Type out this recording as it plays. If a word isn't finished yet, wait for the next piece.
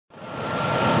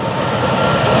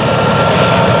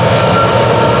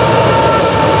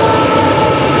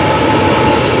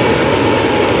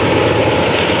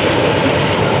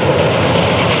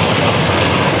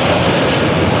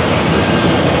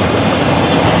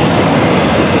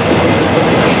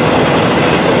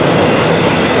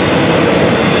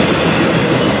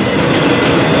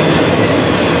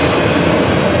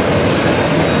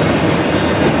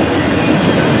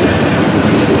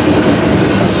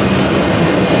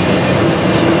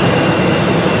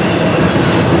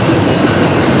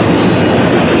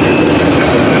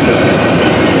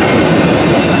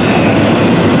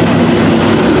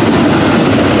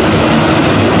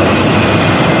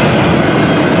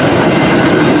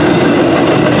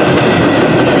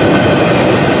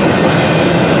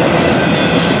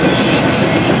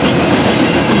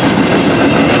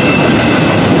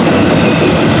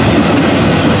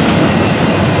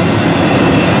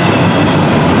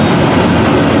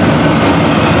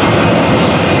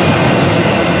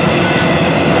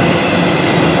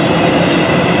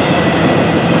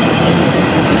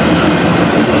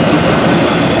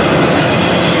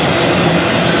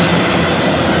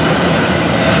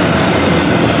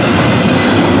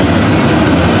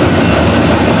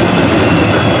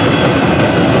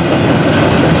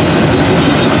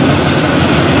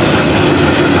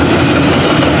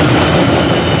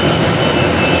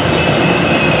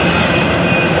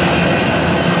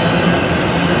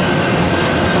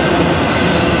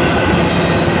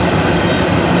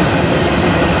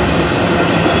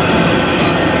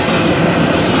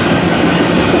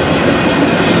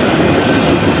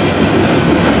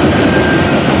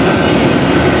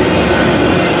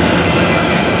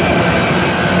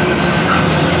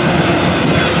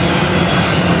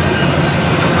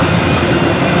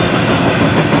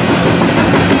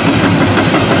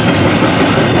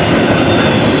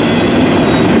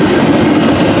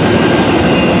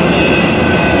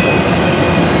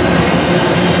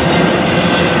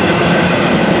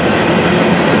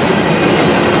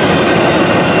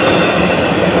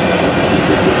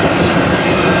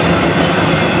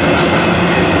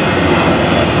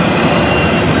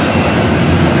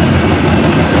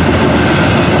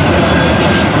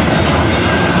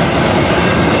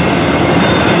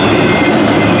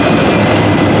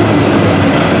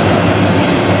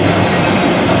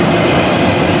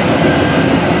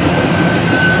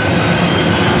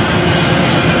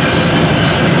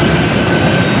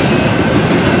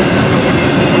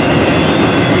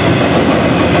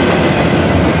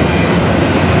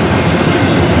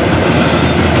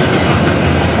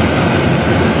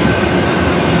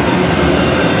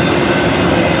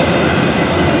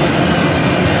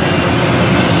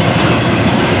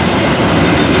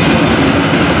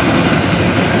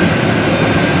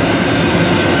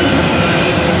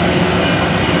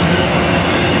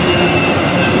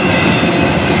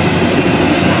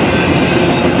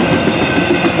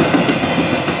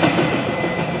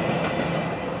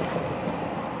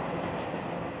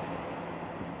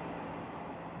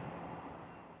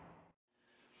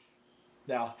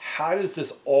Now, how does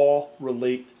this all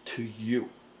relate to you,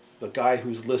 the guy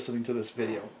who's listening to this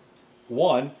video?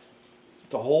 One,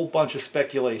 it's a whole bunch of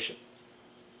speculation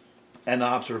and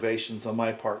observations on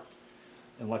my part.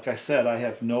 And like I said, I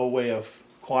have no way of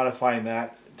quantifying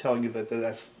that, telling you that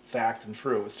that's fact and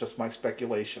true. It's just my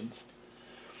speculations.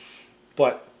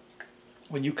 But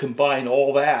when you combine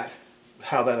all that,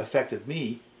 how that affected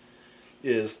me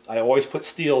is I always put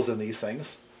steels in these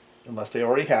things, unless they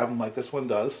already have them like this one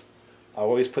does. I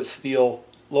always put steel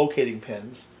locating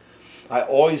pins. I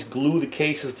always glue the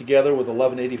cases together with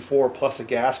 1184 plus a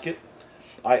gasket.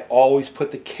 I always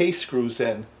put the case screws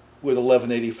in with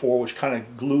 1184, which kind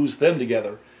of glues them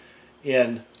together.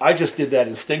 And I just did that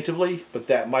instinctively, but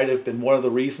that might have been one of the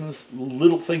reasons.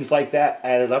 Little things like that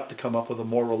added up to come up with a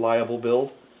more reliable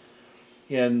build.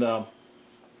 And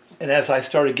as I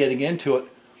started getting into it,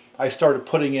 I started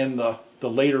putting in the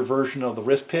later version of the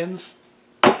wrist pins,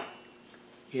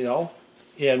 you know.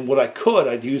 And what I could,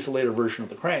 I'd use the later version of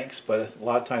the cranks, but a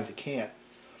lot of times you can't.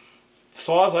 The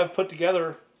saws I've put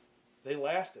together, they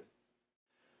lasted.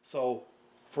 So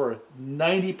for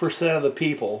 90% of the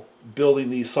people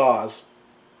building these saws,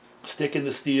 stick in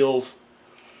the steels,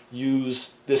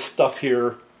 use this stuff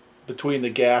here between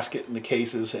the gasket and the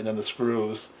cases and then the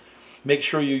screws. Make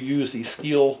sure you use these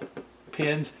steel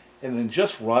pins and then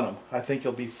just run them. I think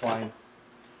you'll be fine,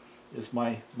 is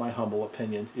my humble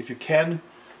opinion. If you can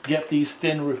get these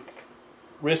thin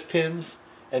wrist pins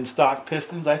and stock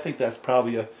pistons, I think that's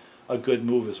probably a good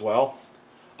move as well.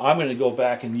 I'm going to go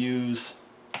back and use,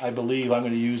 I believe I'm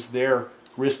going to use their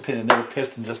wrist pin and their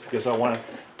piston just because I want to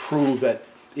prove that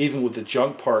even with the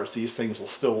junk parts, these things will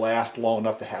still last long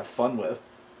enough to have fun with,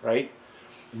 right?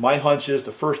 My hunch is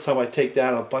the first time I take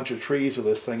down a bunch of trees with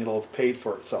this thing, it'll have paid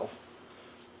for itself.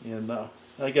 And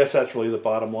I guess that's really the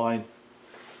bottom line.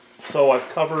 So I've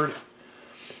covered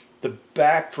the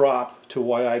backdrop to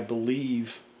why I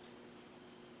believe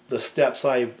the steps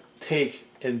I take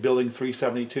in building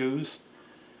 372s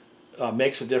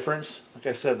makes a difference. Like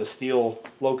I said, the steel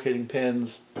locating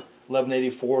pins,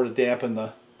 1184 to dampen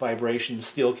the vibration,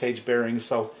 steel cage bearings,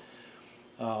 so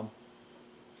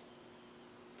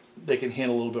they can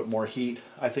handle a little bit more heat.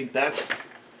 I think that's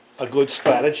a good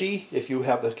strategy if you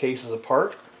have the cases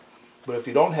apart. But if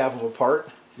you don't have them apart,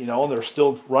 you know, and they're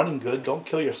still running good, don't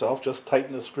kill yourself. Just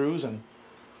tighten the screws and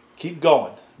keep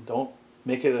going. Don't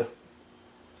make it a...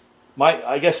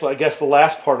 I guess the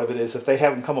last part of it is if they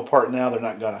haven't come apart now, they're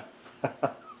not gonna.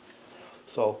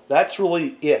 So that's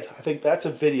really it. I think that's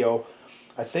a video.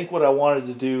 I think what I wanted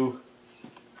to do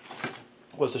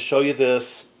was to show you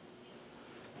this.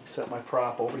 Set my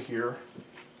prop over here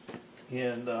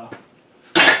and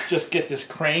just get this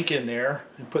crank in there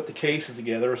and put the cases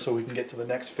together so we can get to the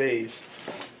next phase.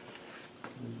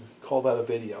 Call that a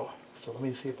video. So let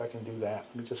me see if I can do that.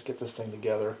 Let me just get this thing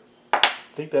together. I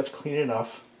think that's clean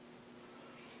enough.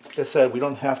 Like I said, we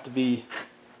don't have to be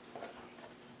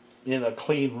in a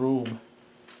clean room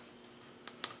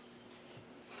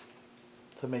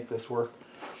to make this work.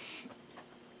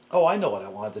 Oh, I know what I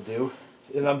wanted to do.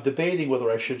 And I'm debating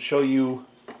whether I should show you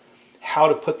how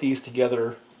to put these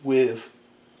together with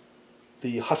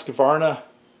the Husqvarna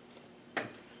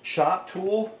shop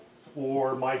tool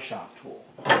or my shop tool.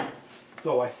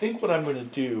 So I think what I'm going to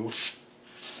do, on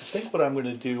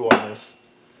this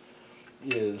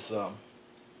is,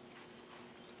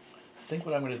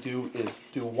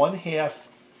 do one half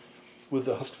with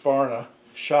the Husqvarna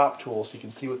shop tool so you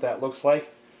can see what that looks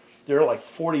like. They're like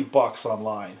 40 bucks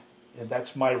online. And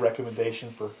that's my recommendation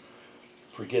for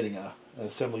getting an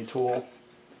assembly tool.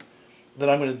 Then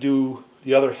I'm going to do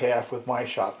the other half with my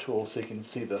shop tool so you can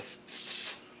see the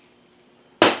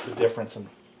difference. And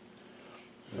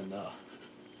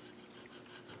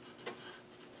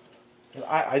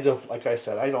I don't, like I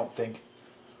said, I don't think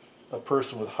a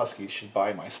person with Huskies should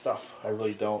buy my stuff. I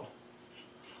really don't.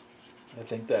 I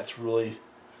think that's really,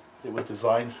 it was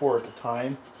designed for at the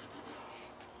time.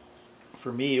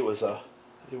 For me, it was to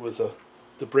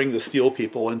bring the steel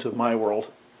people into my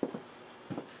world.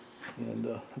 And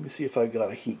let me see if I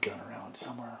got a heat gun around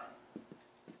somewhere.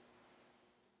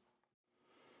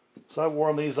 So I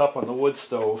warm these up on the wood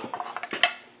stove.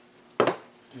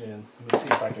 And let me see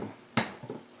if I can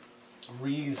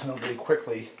reasonably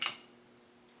quickly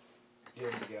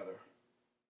get them together.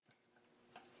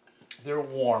 They're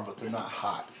warm, but they're not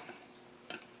hot.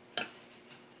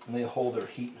 And they hold their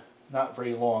heat not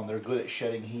very long. They're good at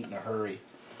shedding heat in a hurry.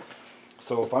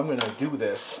 So if I'm going to do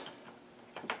this,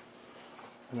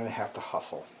 I'm going to have to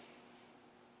hustle.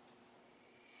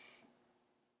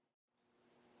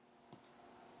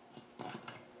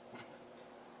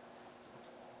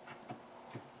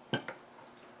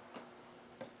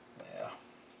 Yeah,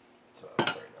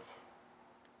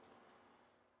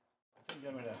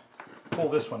 pull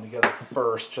this one together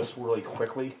first, just really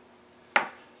quickly.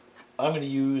 I'm going to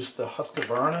use the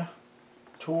Husqvarna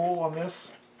tool on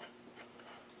this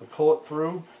to pull it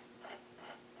through.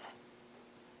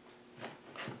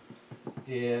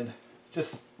 And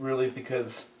just really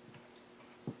because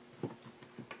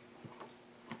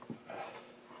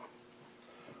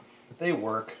they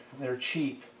work, they're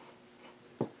cheap,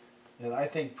 and I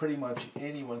think pretty much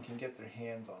anyone can get their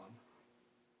hands on them.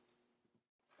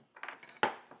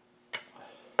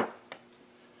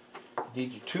 You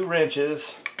need your 2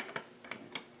 wrenches,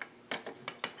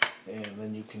 and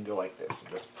then you can go like this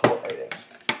and just pull it right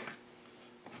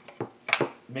in.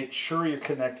 Make sure your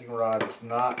connecting rod is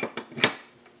not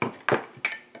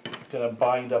going to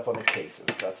bind up on the cases.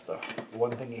 That's the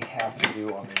one thing you have to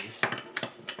do on these.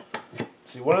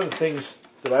 See, one of the things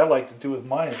that I like to do with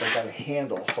mine is I got a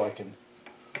handle, so I can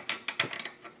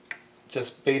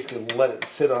just basically let it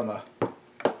sit on the,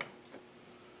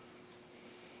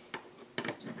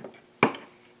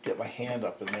 get my hand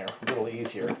up in there a little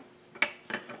easier.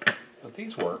 But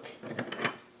these work.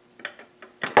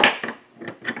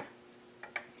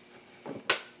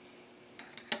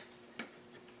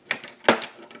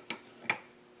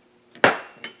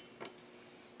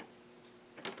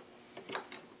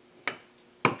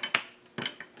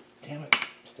 Damn it,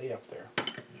 stay up there.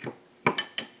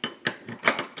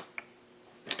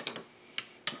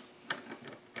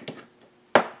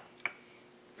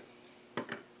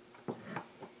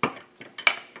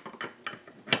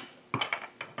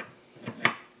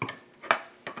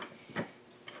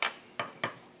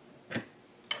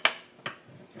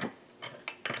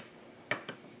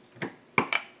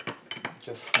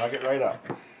 Just snug it right up.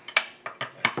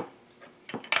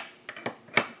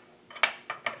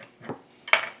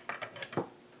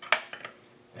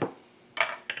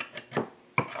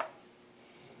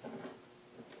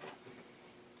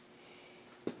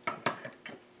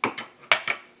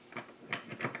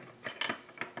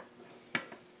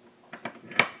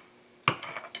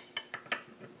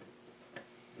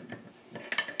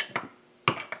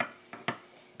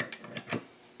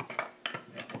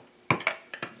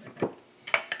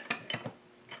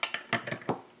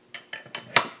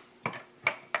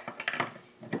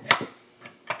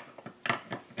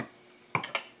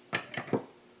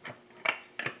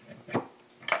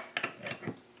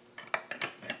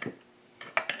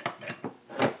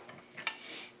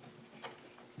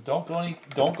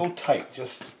 Don't go tight.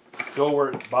 Just go where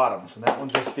it bottoms, and that one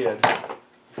just did.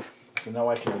 So now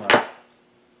I can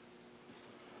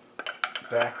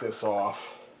back this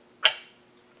off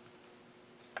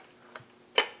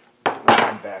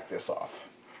and back this off.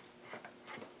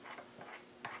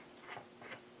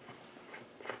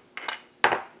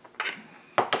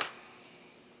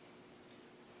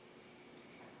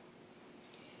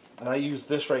 And I use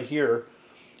this right here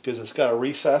because it's got a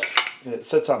recess and it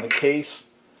sits on the case.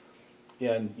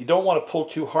 And you don't want to pull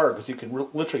too hard because you can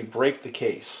literally break the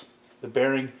case. The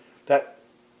bearing, that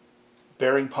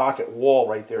bearing pocket wall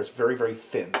right there is very, very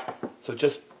thin. So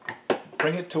just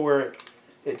bring it to where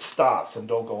it stops and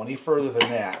don't go any further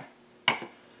than that.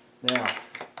 Now,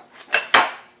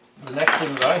 the next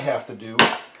thing that I have to do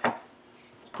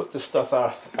is put this stuff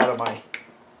out of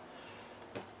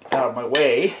my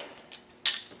way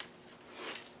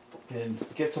and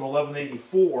get some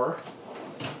 1184.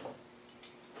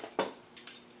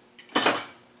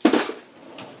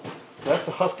 That's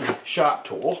the Husky shop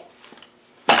tool.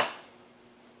 Let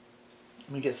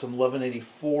me get some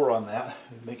 1184 on that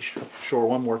and make sure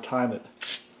one more time that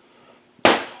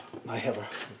I have a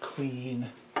clean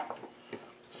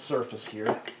surface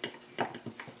here.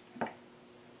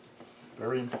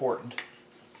 Very important.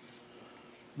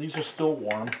 These are still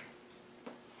warm.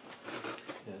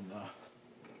 And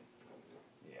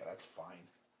yeah, that's fine.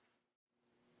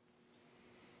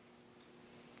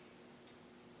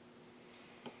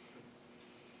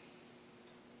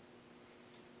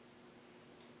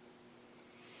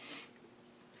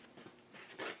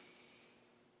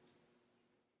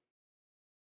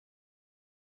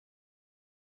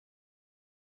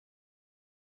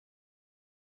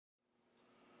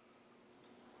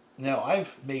 Now,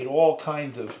 I've made all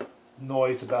kinds of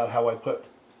noise about how I put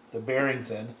the bearings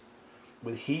in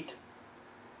with heat,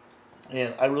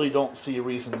 and I really don't see a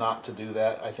reason not to do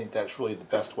that. I think that's really the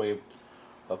best way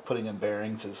of putting in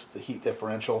bearings is the heat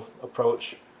differential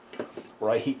approach,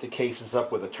 where I heat the cases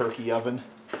up with a turkey oven,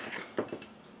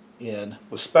 and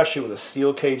especially with the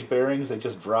steel cage bearings, they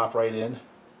just drop right in.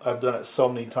 I've done it so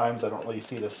many times I don't really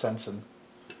see the sense in,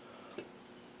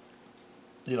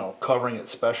 you know, covering it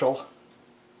special.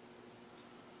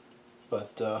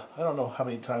 But I don't know how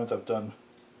many times I've done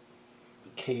the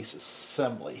case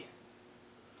assembly.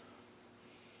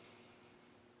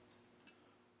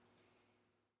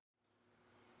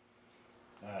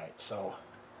 So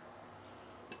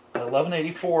at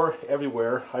 1184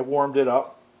 everywhere. I warmed it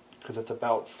up because it's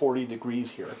about 40 degrees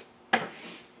here.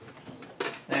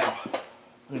 Now I'm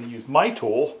going to use my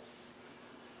tool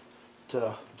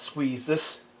to squeeze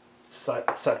this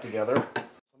set together. Let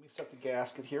me set the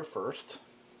gasket here first.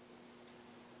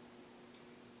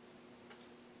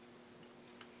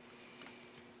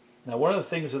 Now one of the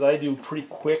things that I do pretty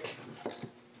quick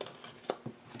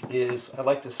is I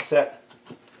like to set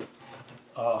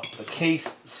the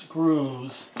case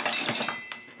screws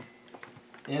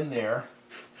in there,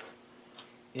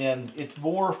 and it's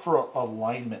more for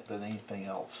alignment than anything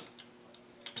else.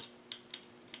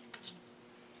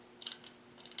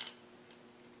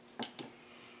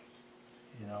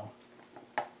 You know,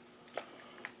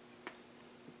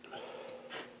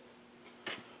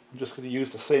 I'm just going to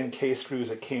use the same case screws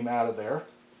that came out of there.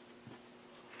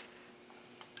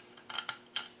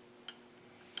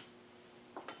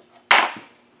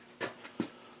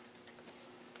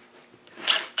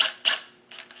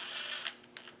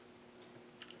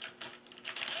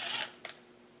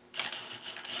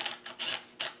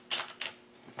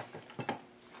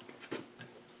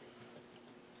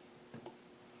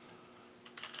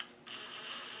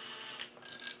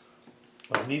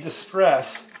 I need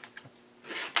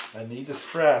to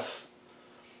stress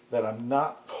that I'm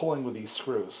not pulling with these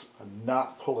screws. I'm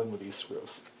not pulling with these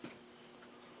screws.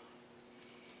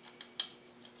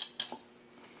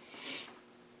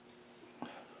 I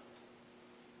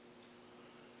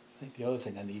think the other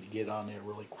thing I need to get on there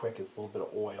really quick is a little bit of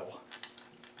oil.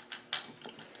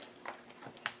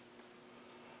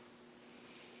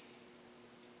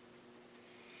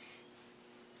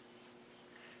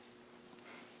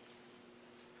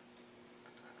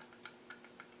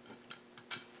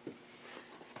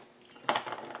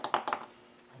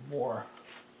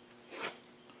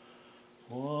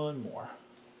 One more.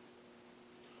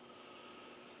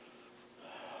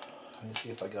 Let me see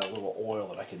if I got a little oil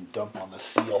that I can dump on the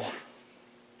seal.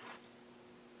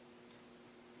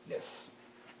 Yes.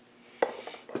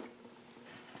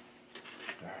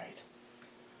 Alright.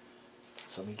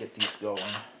 So let me get these going.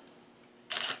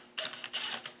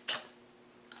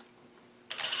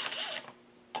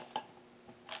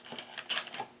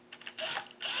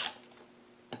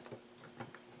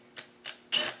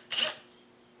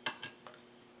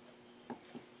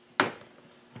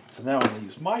 So now I'm going to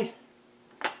use my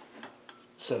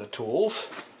set of tools.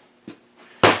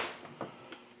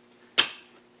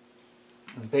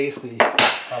 And basically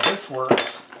how this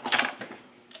works,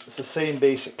 it's the same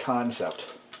basic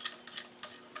concept.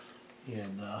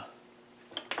 And I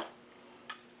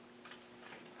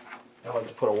like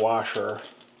to put a washer,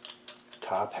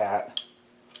 top hat,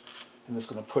 and it's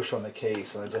going to push on the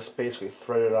case, and I just basically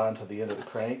thread it onto the end of the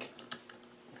crank,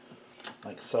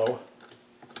 like so.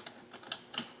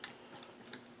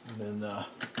 And then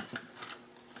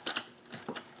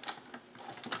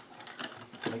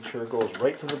make sure it goes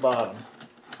right to the bottom.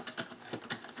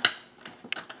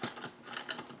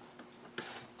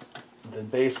 And then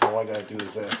basically all I got to do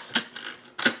is this.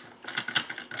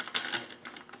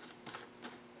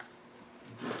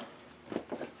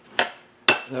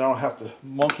 Then I don't have to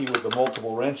monkey with the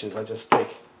multiple wrenches. I just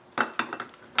take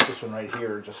this one right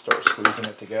here and just start squeezing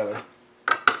it together.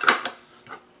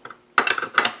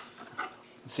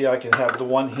 See, I can have the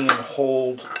one hand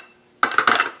hold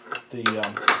the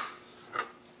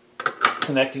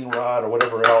connecting rod or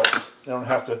whatever else. I don't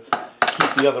have to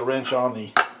keep the other wrench on the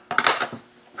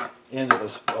end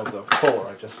of the puller.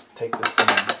 I just take this thing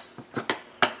and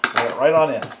put it right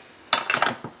on in.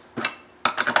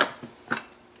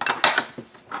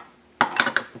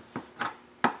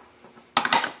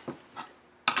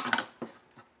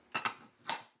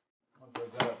 Once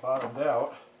I've got it bottomed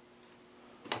out,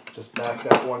 just back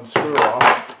that one screw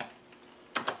off,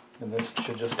 and this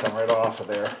should just come right off of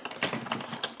there.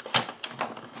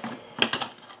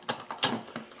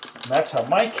 And that's how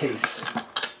my case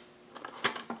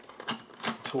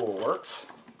tool works.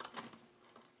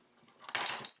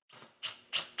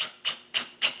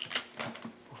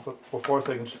 Before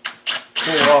things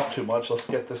cool off too much, let's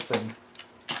get this thing .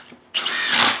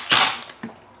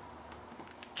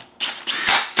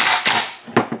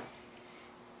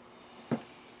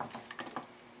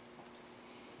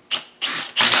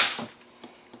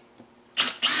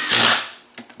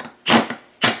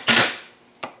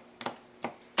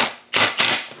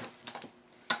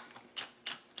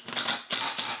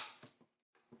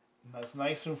 That's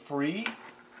nice and free,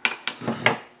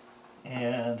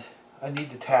 and I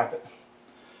need to tap it.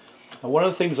 Now, one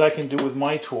of the things I can do with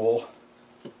my tool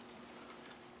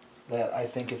that I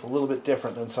think is a little bit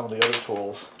different than some of the other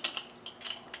tools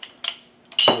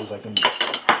is I can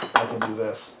I can do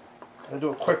this. I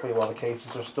do it quickly while the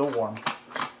cases are still warm.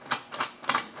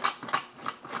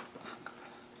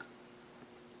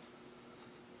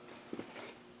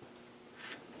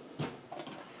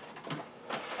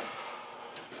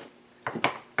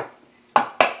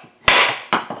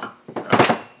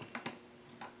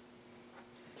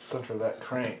 Center that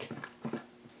crank.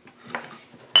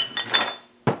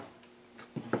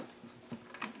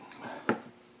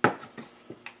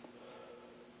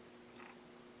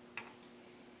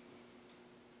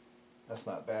 That's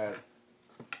not bad.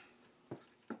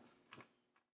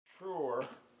 Sure,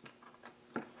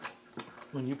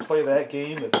 when you play that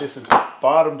game, that this is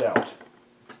bottomed out.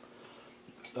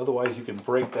 Otherwise, you can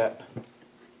break that.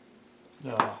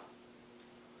 You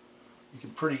can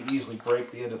pretty easily break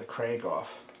the end of the crank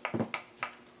off.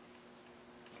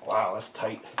 Wow, that's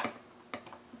tight.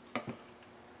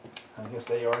 I guess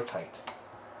they are tight.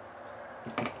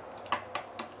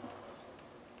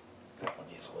 That one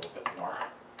needs a little bit more.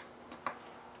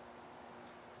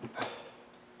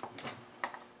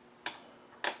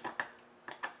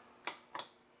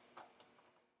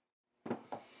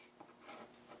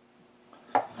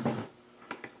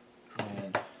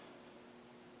 And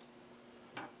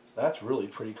that's really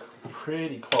pretty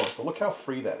close, but look how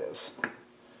free that is.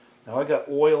 Now I got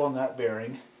oil on that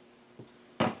bearing,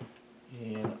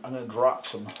 and I'm going to drop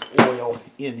some oil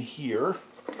in here.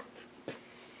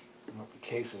 I hope the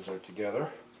cases are together.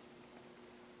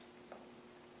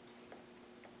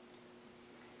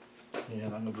 And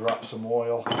I'm going to drop some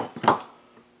oil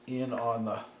in on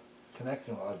the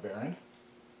connecting rod bearing.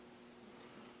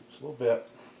 Just a little bit.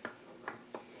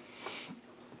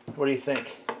 What do you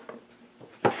think?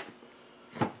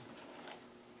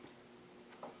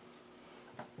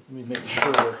 Let me make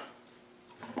sure.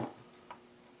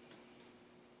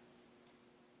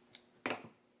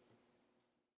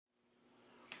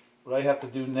 What I have to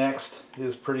do next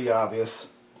is pretty obvious.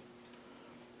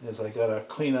 Is I got to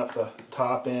clean up the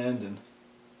top end and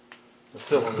the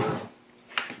cylinder.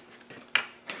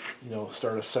 You know,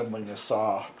 start assembling this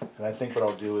saw. And I think what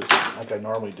I'll do is, like I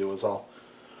normally do, is I'll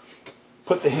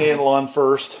put the handle on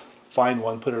first, find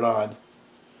one, put it on,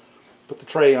 put the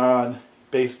tray on.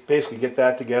 Basically get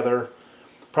that together,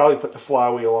 probably put the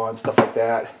flywheel on, stuff like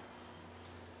that,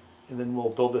 and then we'll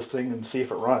build this thing and see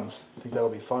if it runs. I think that'll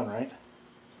be fun, right?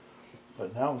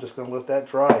 But now I'm just going to let that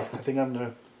dry. I think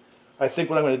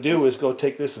what I'm going to do is go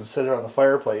take this and set it on the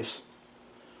fireplace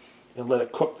and let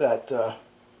it cook that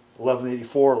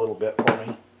 1184 a little bit for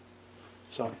me.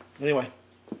 So anyway.